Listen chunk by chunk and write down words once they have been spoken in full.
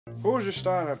Who was the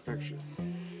star in that picture?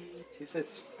 She's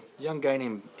this young guy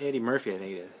named Eddie Murphy, I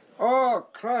think it is. Oh,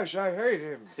 Christ, I hate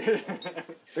him.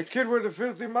 The kid with the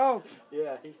filthy mouth.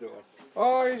 Yeah, he's the one.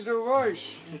 Oh, he's the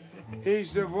voice.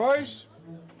 He's the voice.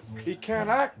 He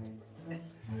can't act.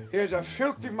 He has a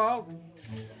filthy mouth.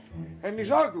 And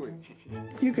he's ugly.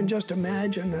 You can just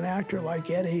imagine an actor like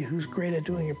Eddie, who's great at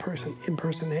doing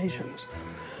impersonations,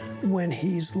 when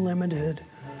he's limited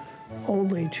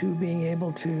only to being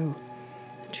able to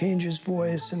change his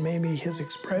voice and maybe his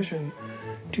expression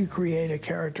to create a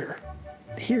character.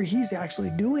 Here, he's actually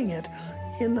doing it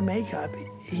in the makeup.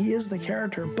 He is the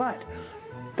character, but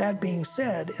that being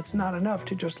said, it's not enough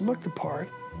to just look the part.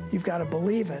 You've got to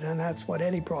believe it, and that's what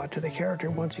Eddie brought to the character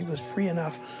once he was free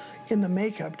enough in the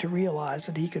makeup to realize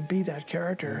that he could be that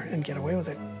character and get away with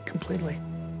it completely.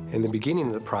 In the beginning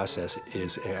of the process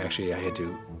is actually I had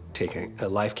to take a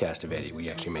life cast of Eddie. We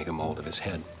actually make a mold of his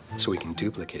head so we can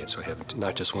duplicate it, so I have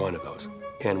not just one of those.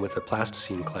 And with the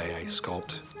plasticine clay, I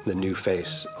sculpt the new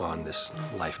face on this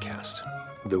life cast.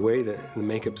 The way that the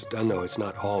makeup's done, though, it's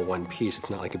not all one piece. It's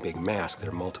not like a big mask. There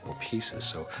are multiple pieces.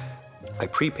 So I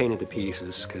pre-painted the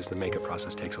pieces because the makeup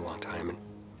process takes a long time. And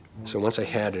so once I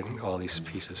had all these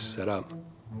pieces set up,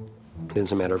 then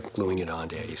it's a matter of gluing it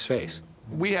onto Eddie's face.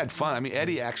 We had fun. I mean,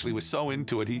 Eddie actually was so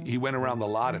into it. He went around the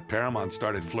lot at Paramount,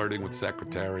 started flirting with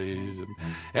secretaries, and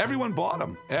everyone bought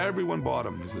him. Everyone bought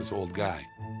him as this old guy.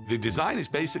 The design is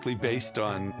basically based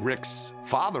on Rick's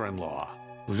father-in-law,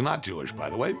 who's not Jewish, by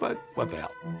the way, but what the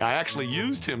hell. I actually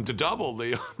used him to double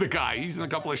the guy. He's in a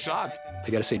couple of shots. I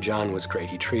gotta say, John was great.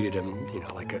 He treated him,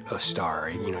 like a star.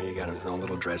 You got him in his own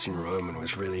little dressing room and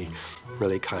was really,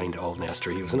 really kind to old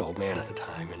Nestor. He was an old man at the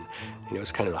time, and it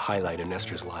was kind of the highlight of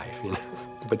Nestor's life,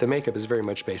 But the makeup is very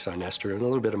much based on Nestor, and a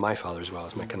little bit of my father as well.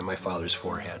 It's my father's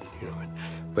forehead,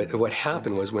 But what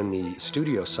happened was when the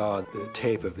studio saw the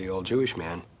tape of the old Jewish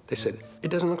man, they said, it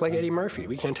doesn't look like Eddie Murphy.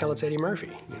 We can't tell it's Eddie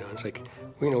Murphy. It's like,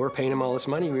 we're paying him all this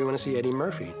money. We want to see Eddie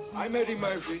Murphy. I'm Eddie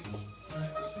Murphy.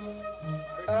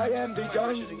 I am the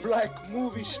young black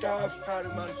movie star of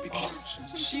Paramount Pictures.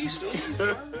 She's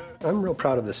I'm real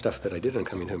proud of the stuff that I did on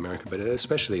Coming to America, but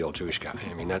especially the old Jewish guy.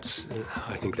 I mean, I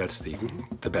think that's the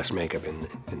best makeup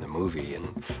in the movie,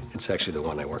 and it's actually the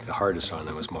one I worked the hardest on,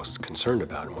 I was most concerned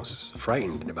about and most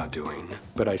frightened about doing.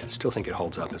 But I still think it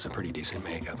holds up as a pretty decent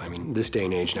makeup. I mean, this day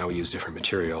and age now we use different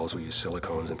materials, we use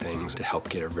silicones and things to help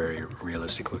get a very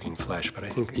realistic looking flesh, but I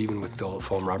think even with the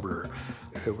foam rubber,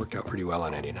 it worked out pretty well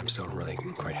on Eddie, and I'm still really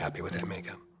quite happy with that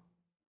makeup.